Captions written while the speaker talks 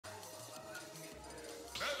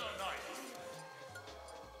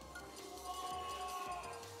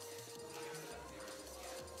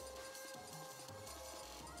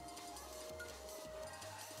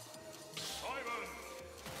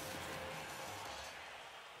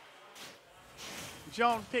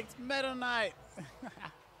John picked Meta Knight. 3,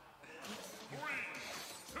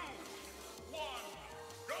 2, 1,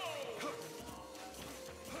 go!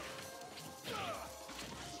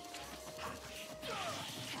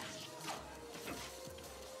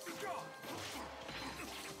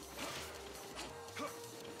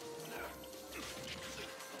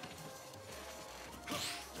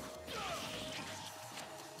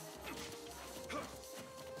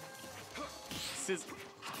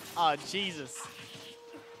 Oh, Jesus.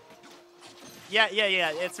 Yeah.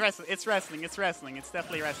 It's wrestling. It's wrestling. It's wrestling. It's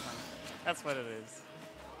definitely wrestling. That's what it is.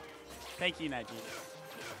 Thank you, Najee.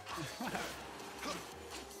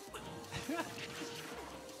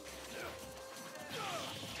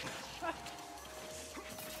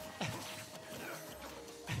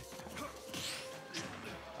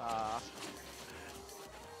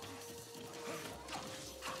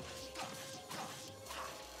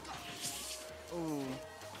 Ooh.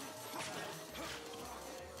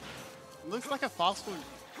 Looks like a fast food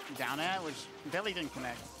down air, which barely didn't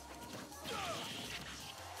connect.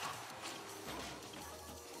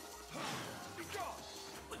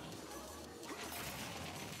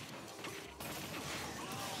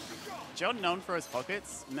 Joe known for his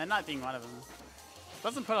pockets, Midnight being one of them.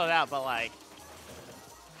 Doesn't put it out, but like,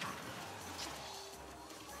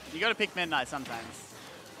 you gotta pick Midnight sometimes.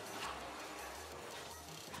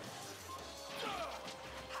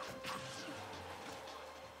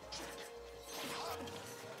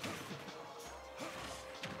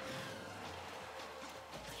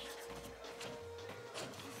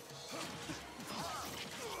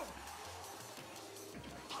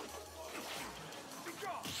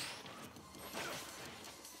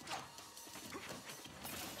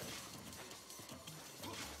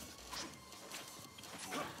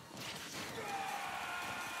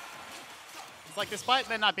 It's like, despite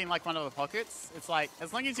there not being like one of the pockets, it's like,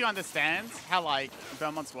 as long as you understand how like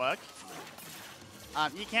Belmonts work,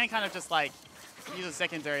 you can kind of just like use a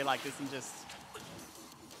secondary like this and just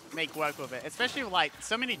make work with it. Especially with like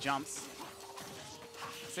so many jumps,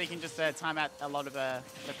 so you can just time out a lot of the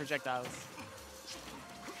projectiles.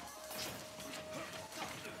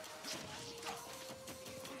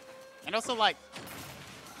 And also like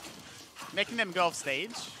making them go off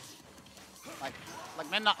stage. Like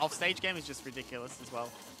Midnight off stage game is just ridiculous as well.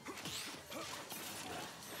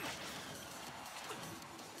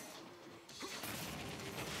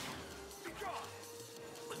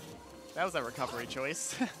 That was a recovery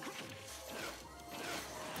choice.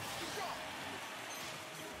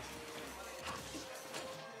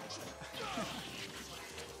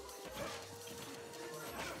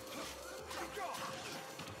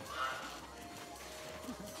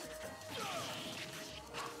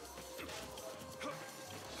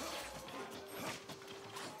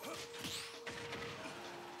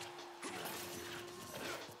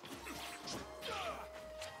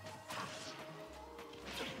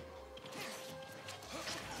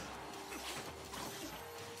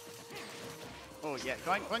 Oh yeah,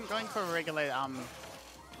 going for a regular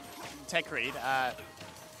tech read.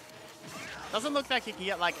 Doesn't look like you can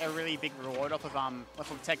get like a really big reward off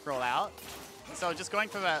of tech roll out. So just going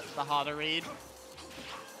for the harder read,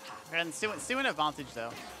 and still an advantage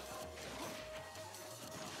though.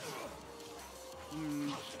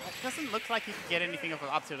 It doesn't look like you can get anything off of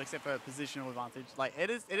up tilt except for a positional advantage. Like it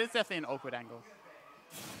is definitely an awkward angle.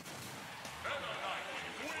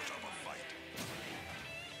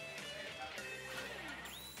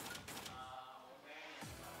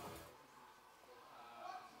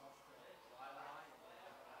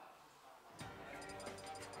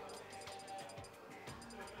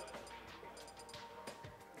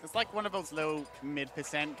 It's like one of those low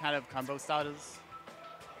mid% kind of combo starters.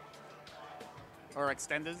 Or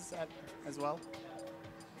extenders as well.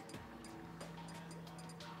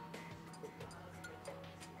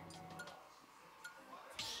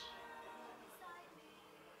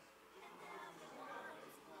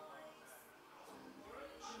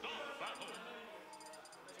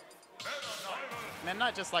 And they're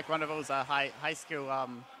not just like one of those high skill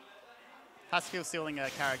ceiling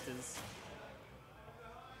characters.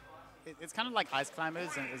 It's kind of like ice climbers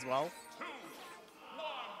as well.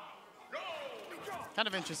 Kind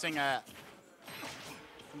of interesting.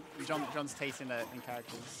 John's taste in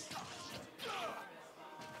characters.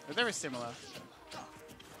 But they're very similar.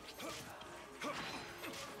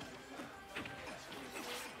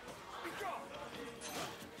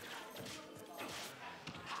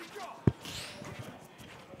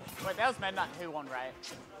 Wait, that was Midnight who won, right?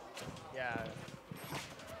 Yeah.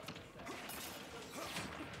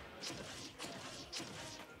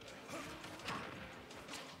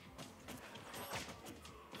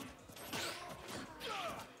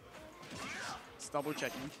 Just double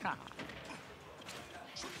checking.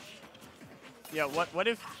 Yeah, what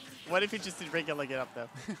if he just did regular get up though?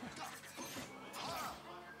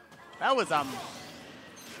 That was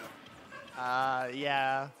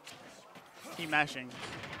yeah. Keep mashing.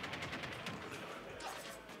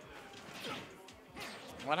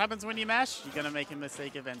 What happens when you mash? You're gonna make a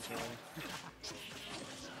mistake eventually.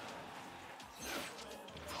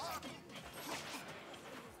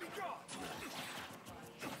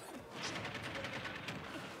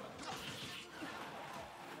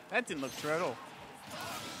 That didn't look true at all.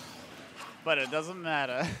 But it doesn't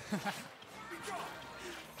matter.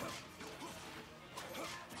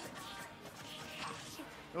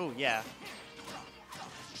 Oh, yeah.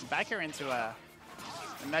 Back her into a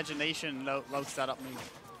imagination low startup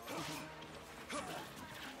move.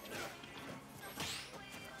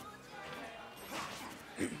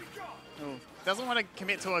 Ooh, doesn't want to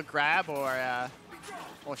commit to a grab or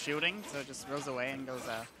shielding, so just rolls away and goes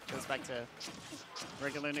back to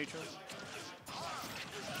regular neutral.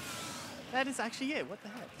 That is actually it. What the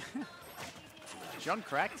heck? John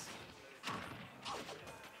cracked.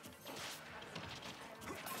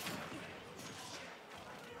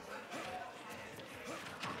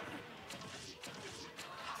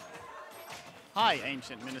 Hi,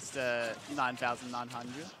 Ancient Minister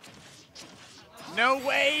 9900. No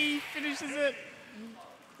way! Finishes it!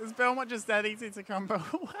 Is Belmont just that easy to combo?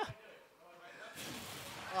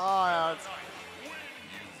 Oh, that's...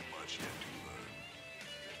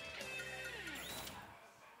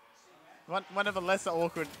 One of the lesser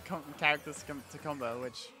awkward characters to combo,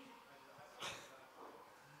 which...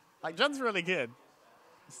 Like, John's really good.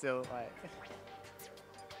 Still, like...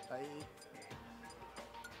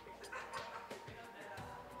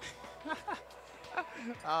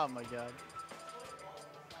 Oh my god.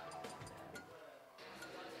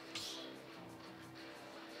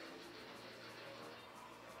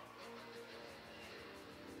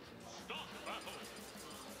 Stop battle.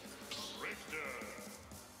 Richter.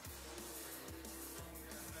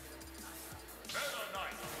 Meta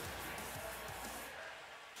Knight.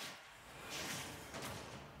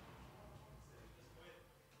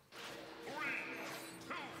 3,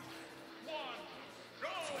 2, 1, go!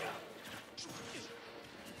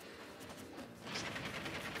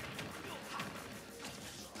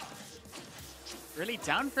 Really?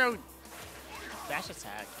 Down throw dash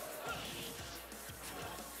attack.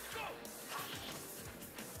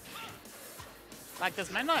 Like,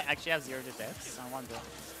 does Moonlight actually have 0 to deaths? I wonder.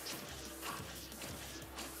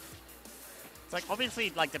 It's like,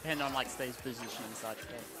 obviously, like, depend on, like, stage position and such,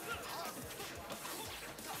 but...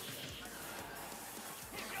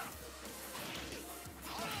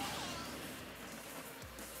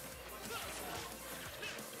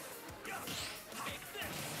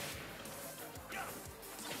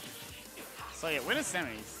 So yeah, winner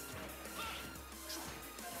semis.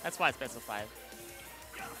 That's why it's best of 5.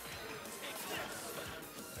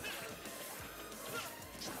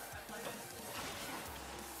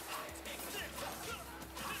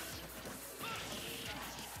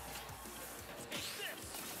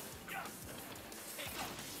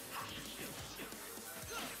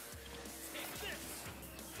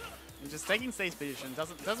 And just taking stage position,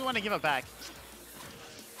 doesn't want to give it back.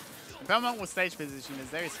 Belmont with stage position is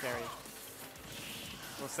very scary.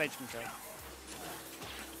 Or stage control.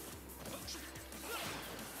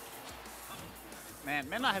 Man,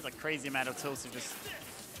 Moonlight has a crazy amount of tools to just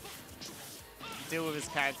deal with his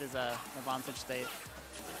character's advantage state.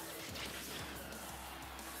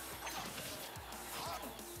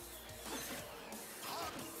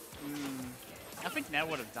 I think Nell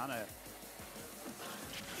would have done it.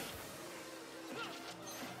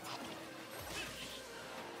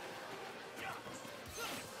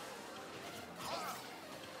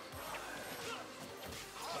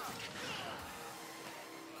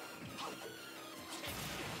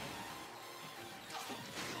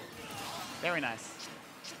 Very nice.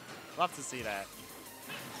 Love to see that.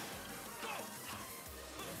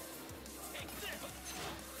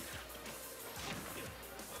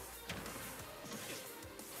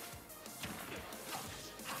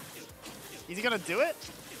 Is he gonna do it?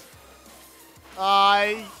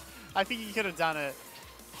 I think he could have done it.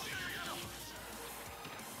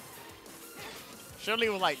 Surely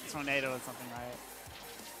with like tornado or something, right?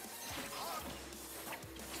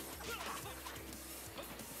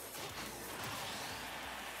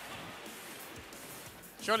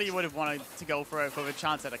 Surely you would have wanted to go for it for a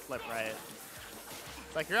chance at a clip, right?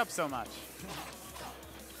 It's like, you're up so much.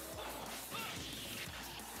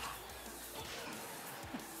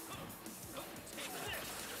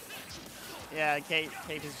 Yeah, Kate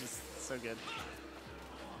is just so good.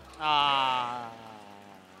 Ah.